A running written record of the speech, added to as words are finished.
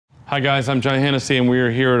Hi guys, I'm John Hennessey and we are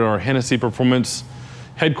here at our Hennessey Performance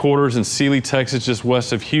headquarters in Sealy, Texas, just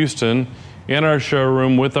west of Houston, in our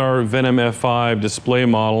showroom with our Venom F5 display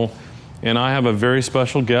model. And I have a very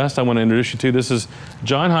special guest I want to introduce you to. This is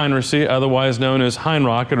John Heinricy, otherwise known as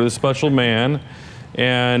Heinrocket, or the Special Man.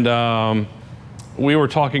 And we were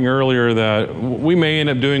talking earlier that we may end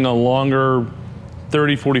up doing a longer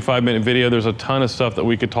 30, 45-minute video. There's a ton of stuff that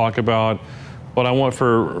we could talk about, but I want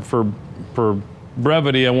for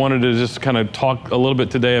brevity, I wanted to just kind of talk a little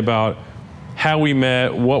bit today about how we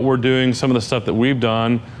met, what we're doing, some of the stuff that we've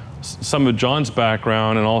done, some of John's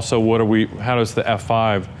background, and also how does the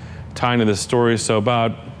F5 tie into this story. So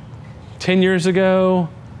about 10 years ago,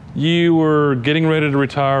 you were getting ready to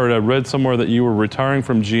retire, and I read somewhere that you were retiring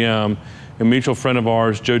from GM. A mutual friend of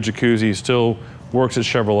ours, Joe Jacuzzi, still works at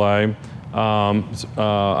Chevrolet.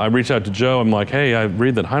 I reached out to Joe. I'm like, hey, I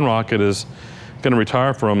read that Heinrocket is going to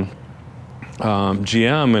retire from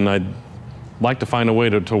GM, and I'd like to find a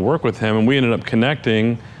way to work with him. And we ended up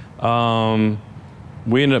connecting. Back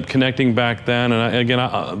then. And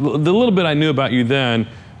the little bit I knew about you then,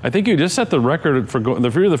 I think you just set the record for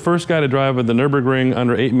you're the first guy to drive at the Nürburgring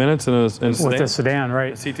under 8 minutes in a sedan. With the sedan,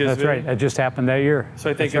 right? CTS-V. That's right. That just happened that year.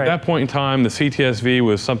 So I think at that point in time, the CTS-V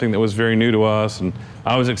was something that was very new to us, and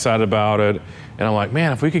I was excited about it. And I'm like,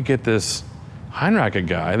 man, if we could get this Heinrocket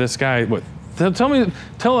guy,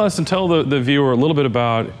 tell us and tell the viewer a little bit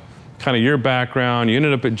about kind of your background. You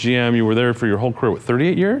ended up at GM. You were there for your whole career, what,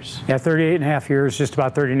 38 years? Yeah, 38 and a half years, just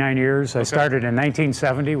about 39 years. I started in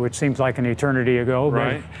 1970, which seems like an eternity ago.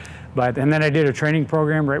 Right. And then I did a training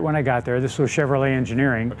program right when I got there. This was Chevrolet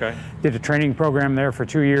Engineering. Okay. Did a training program there for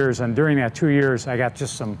 2 years, and during that 2 years, I got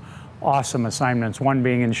just some awesome assignments, one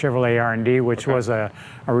being in Chevrolet R&D, which was a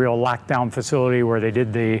real lockdown facility where they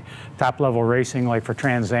did the top-level racing, like for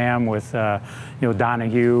Trans Am with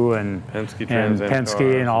Donahue and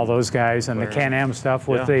Penske and all those guys, and the Can-Am stuff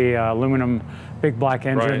with the aluminum big block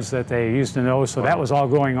engines that they used to know. So that was all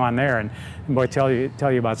going on there. And boy, tell you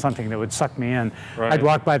about something that would suck me in. I'd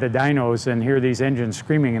walk by the dynos and hear these engines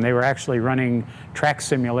screaming, and they were actually running track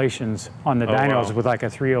simulations on the dynos with like a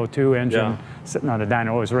 302 engine sitting on the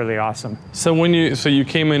dyno. It was really awesome. So you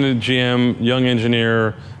came into GM, young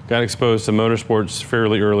engineer, got exposed to motorsports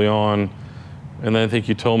fairly early on, and then I think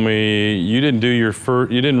you told me you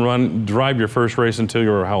didn't drive your first race until you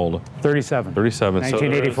were how old? 37. 37.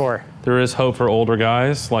 1984. So there is hope for older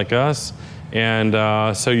guys like us. And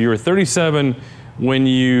so you were 37 when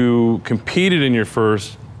you competed in your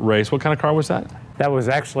first race. What kind of car was that? That was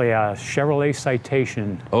actually a Chevrolet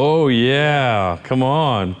Citation. Oh yeah, come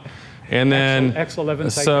on. And then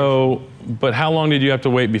X11 Citation. But how long did you have to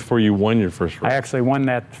wait before you won your first race? I actually won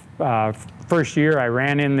that first year. I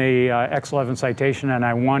ran in the X11 Citation, and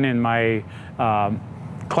I won in my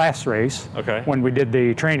class race when we did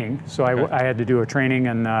the training. So I had to do a training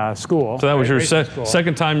in school. So that was your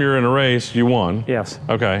second time you were in a race, you won? Yes.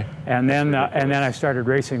 Okay. And then I started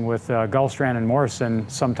racing with Gulfstrand and Morrison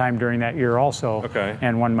sometime during that year also,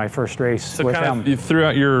 and won my first race with them. You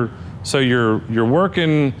throughout you're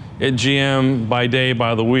working at GM by day,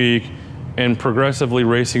 by the week, and progressively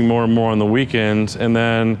racing more and more on the weekends, and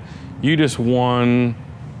then you just won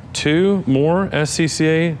 2 more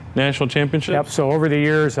SCCA National Championships? Yep, so over the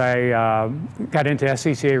years I got into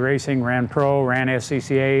SCCA racing, ran pro, ran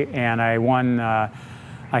SCCA, and I won, I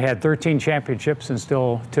had 13 championships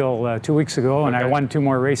until 2 weeks ago, and I won 2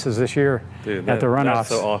 more races this year at the runoffs. That's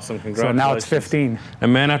so awesome, congratulations. So now it's 15. A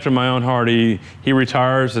man after my own heart, he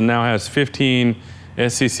retires and now has 15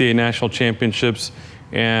 SCCA National Championships.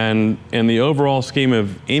 And in the overall scheme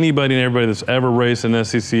of anybody and everybody that's ever raced in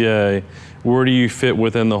SCCA, where do you fit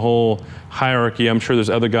within the whole hierarchy? I'm sure there's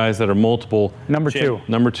other guys that are multiple. Number 2.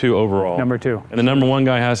 Number 2 overall. Number 2. And the number 1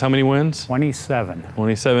 guy has how many wins? 27.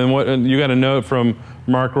 27. And you got a note from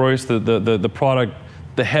Mark Royce, the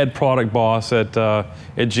head product boss at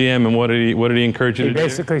GM, and what did he encourage you to do? He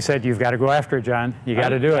basically said, you've got to go after it, John. You got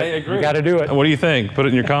to do it. I agree. You got to do it. What do you think? Put it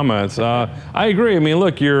in your comments. I agree. I mean,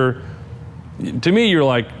 look, to me, you're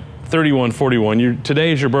like 31, 41.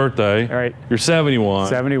 Today's your birthday. Right. You're 71.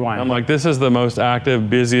 71. I'm like, this is the most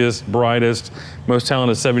active, busiest, brightest, most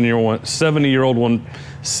talented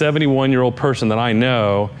 71-year-old person that I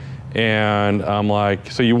know. And I'm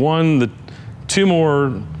like, so you won the 2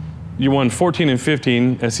 more. You won 14 and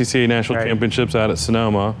 15 SCCA National Championships out at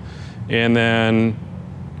Sonoma, and then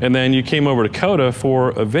you came over to COTA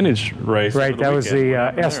for a vintage race. Right, that was the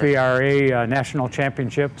SVRA National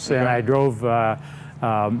Championships, and I drove a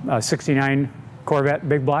 '69 Corvette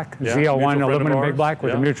big block, ZL1 aluminum big block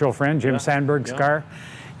with a mutual friend, Jim Sandberg's car.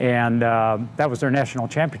 And that was their national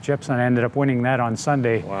championships, and I ended up winning that on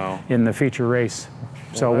Sunday in the feature race.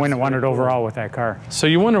 So won it overall with that car. So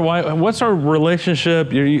you wonder why, what's our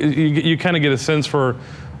relationship? You kind of get a sense for,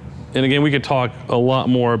 and again, we could talk a lot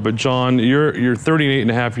more, but John, you're 38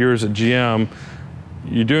 and a half years at GM.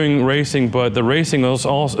 You're doing racing, but the racing is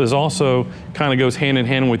also kind of goes hand in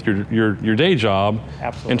hand with your day job.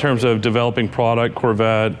 Absolutely. In terms of developing product,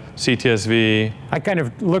 Corvette, CTS-V. I kind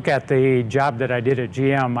of look at the job that I did at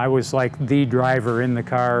GM. I was like the driver in the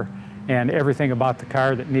car, and everything about the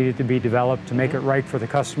car that needed to be developed to make it right for the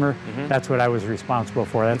customer, that's what I was responsible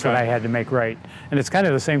for. That's what I had to make right. And it's kind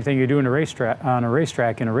of the same thing you do in on a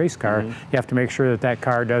racetrack in a race car. You have to make sure that that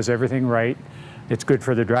car does everything right. It's good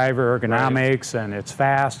for the driver, ergonomics, and it's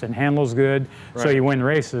fast and handles good. So you win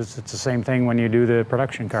races. It's the same thing when you do the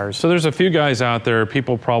production cars. So there's a few guys out there,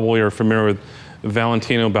 people probably are familiar with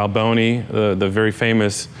Valentino Balboni, the very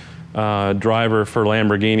famous driver for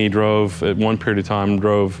Lamborghini, drove at one period of time,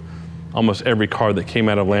 drove almost every car that came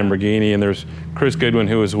out of Lamborghini. And there's Chris Goodwin,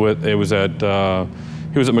 who was at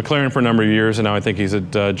McLaren for a number of years, and now I think he's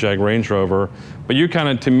at Jag Range Rover. But you kind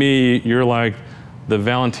of, to me, you're like the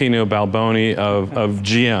Valentino Balboni of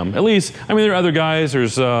GM. At least, I mean, there are other guys.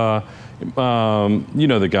 There's, you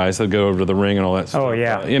know, the guys that go over to the ring and all that stuff. Oh,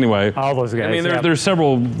 yeah. Anyway. All those guys. I mean, there's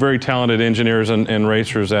several very talented engineers and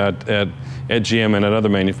racers at GM and at other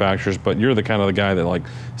manufacturers, but you're the kind of the guy that like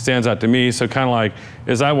stands out to me. So kind of like,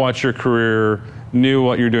 as I watched your career, knew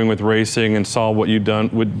what you're doing with racing and saw what you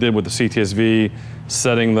did with the CTS-V,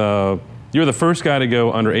 setting you're the first guy to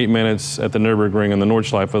go under 8 minutes at the Nürburgring and the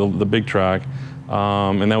Nordschleife, the big track.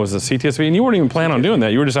 And that was the CTS-V, and you weren't even planning on doing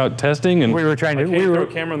that. You were just out testing, and we were trying to. We throw a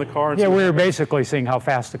camera in the car. Yeah, we were basically seeing how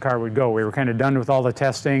fast the car would go. We were kind of done with all the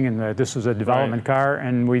testing, and this was a development car,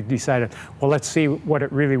 and we decided, well, let's see what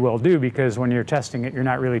it really will do, because when you're testing it, you're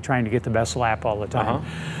not really trying to get the best lap all the time.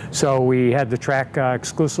 So we had the track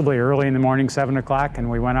exclusively early in the morning, 7 o'clock, and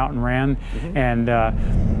we went out and ran, and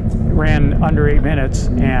ran under 8 minutes,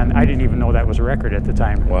 and I didn't even know that was a record at the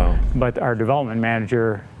time. Wow. But our development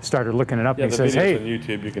manager started looking it up, and he says, hey, on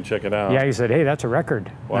YouTube, you can check it out. Yeah, he said, hey, that's a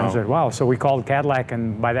record. Wow. And I said, wow. So we called Cadillac,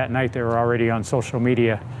 and by that night they were already on social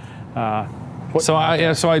media. So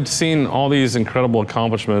I'd seen all these incredible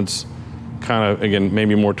accomplishments, kind of, again,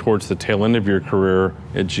 maybe more towards the tail end of your career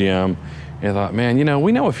at GM, and I thought, man, you know,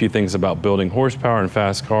 we know a few things about building horsepower and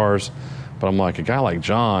fast cars, but I'm like, a guy like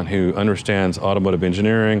John, who understands automotive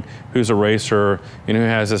engineering, who's a racer, and who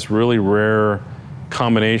has this really rare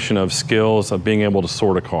combination of skills of being able to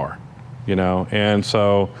sort a car, you know? And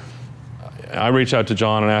so I reached out to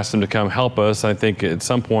John and asked him to come help us. I think at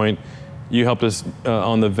some point you helped us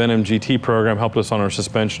on the Venom GT program, helped us on our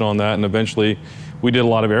suspension on that, and eventually we did a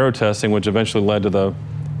lot of aero testing, which eventually led to the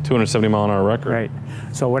 270-mile-an-hour record. Right.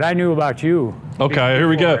 So what I knew about you. Okay, here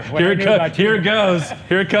we go. Here it goes.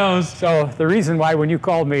 Here it comes. So the reason why when you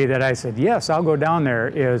called me that I said, yes, I'll go down there,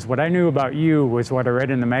 is what I knew about you was what I read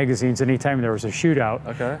in the magazines. Anytime there was a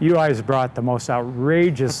shootout, you always brought the most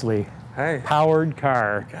outrageously powered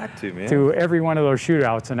car to every one of those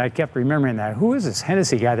shootouts, and I kept remembering that. Who is this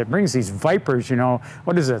Hennessey guy that brings these Vipers, you know?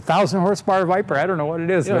 What is it, 1,000 horsepower Viper? I don't know what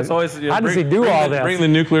it is. Yeah, it's always, how does he do all that? Bring the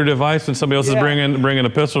nuclear device when somebody else is bringing a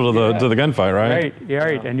pistol to the gunfight, right?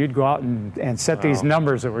 Right. And you'd go out and set these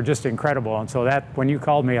numbers that were just incredible. And so that, when you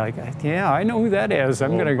called me, like, yeah, I know who that is.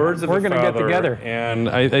 We're gonna get together. And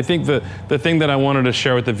I think the thing that I wanted to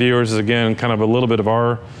share with the viewers is, again, kind of a little bit of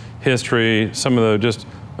our history, some of the just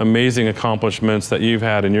amazing accomplishments that you've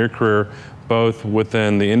had in your career, both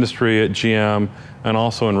within the industry at GM and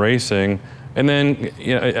also in racing. And then,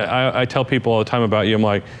 you know, I tell people all the time about you, I'm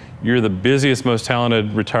like, you're the busiest, most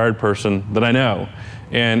talented retired person that I know.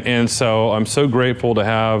 And so I'm so grateful to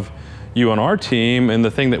have you on our team. And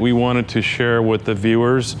the thing that we wanted to share with the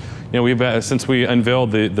viewers, you know, since we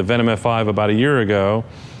unveiled the Venom F5 about a year ago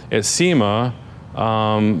at SEMA,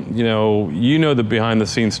 you know the behind the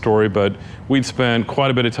scenes story, but we'd spent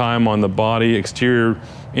quite a bit of time on the body, exterior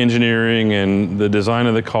engineering, and the design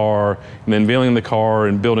of the car, and unveiling the car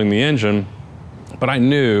and building the engine. But I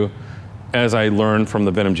knew, as I learned from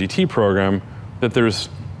the Venom GT program, that there's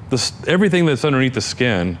everything that's underneath the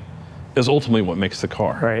skin is ultimately what makes the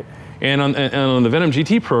car. Right. And on the Venom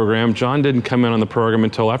GT program, John didn't come in on the program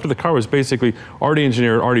until after the car was basically already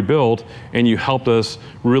engineered, already built, and you helped us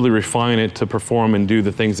really refine it to perform and do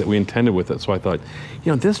the things that we intended with it. So I thought,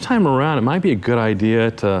 you know, this time around, it might be a good idea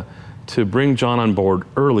to bring John on board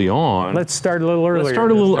early on. Let's start a little earlier. Let's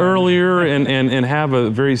start a little earlier and have a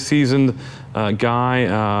very seasoned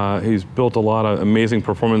guy who's built a lot of amazing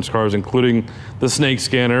performance cars, including the Snake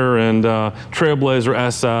Scanner and Trailblazer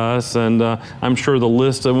SS, and I'm sure the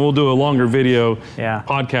list, and we'll do a longer video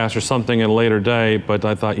podcast or something at a later day, but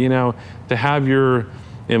I thought, you know, to have your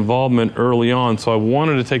involvement early on. So I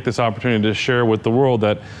wanted to take this opportunity to share with the world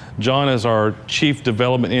that John is our Chief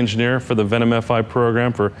Development Engineer for the Venom F5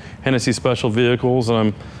 program for Hennessey Special Vehicles, and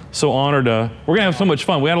I'm so honored. We're gonna have so much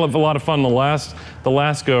fun. We had a lot of fun the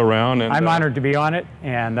last go around. And I'm honored to be on it,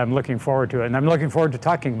 and I'm looking forward to it. And I'm looking forward to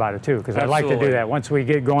talking about it too, because I like to do that. Once we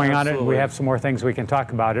get going on it, and we have some more things we can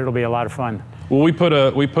talk about, it'll be a lot of fun. Well, I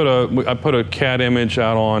put a CAD image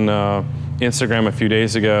out on Instagram a few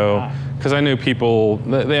days ago because I knew people,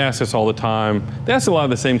 they ask us all the time. They ask a lot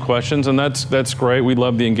of the same questions, and that's great. We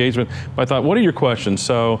love the engagement. But I thought, what are your questions?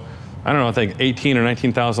 So I don't know, I think 18 or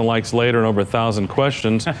 19,000 likes later and over 1,000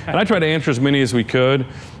 questions. And I tried to answer as many as we could.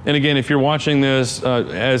 And again, if you're watching this,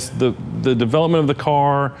 as the development of the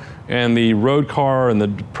car and the road car and the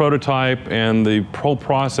prototype and the whole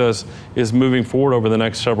process is moving forward over the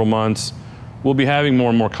next several months, we'll be having more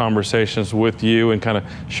and more conversations with you and kind of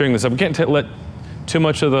sharing this up. We can't let too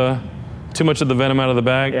much of the venom out of the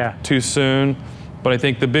bag too soon. But I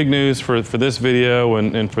think the big news for this video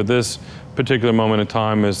and for this particular moment in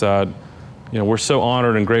time is that, you know, we're so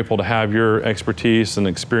honored and grateful to have your expertise and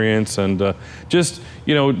experience, and just,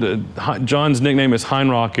 you know, John's nickname is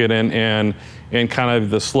Heinrocket, and kind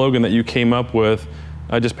of the slogan that you came up with.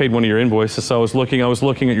 I just paid one of your invoices, so I was looking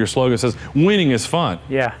at your slogan. It says, "Winning is fun."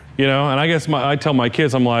 Yeah. You know, and I guess I tell my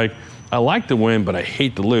kids, I'm like, I like to win, but I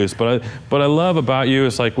hate to lose. But I love about you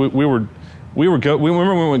is like we remember we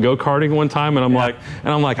went go-karting one time, and I'm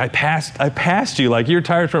like, I passed you, like your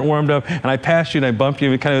tires weren't warmed up, and I passed you and I bumped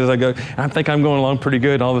you, and kind of as I go, and I think I'm going along pretty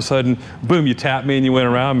good, and all of a sudden, boom, you tapped me and you went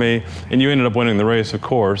around me, and you ended up winning the race, of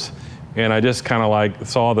course. And I just kind of like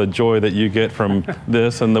saw the joy that you get from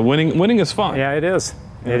this, and the winning is fun. Yeah, it is.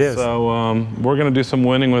 It is. So we're going to do some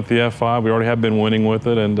winning with the F5. We already have been winning with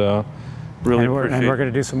it, and really appreciate it. And we're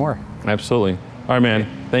going to do some more. Absolutely. All right, man.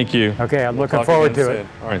 Thank you. Okay, I'm looking forward to it.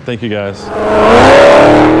 All right, thank you, guys.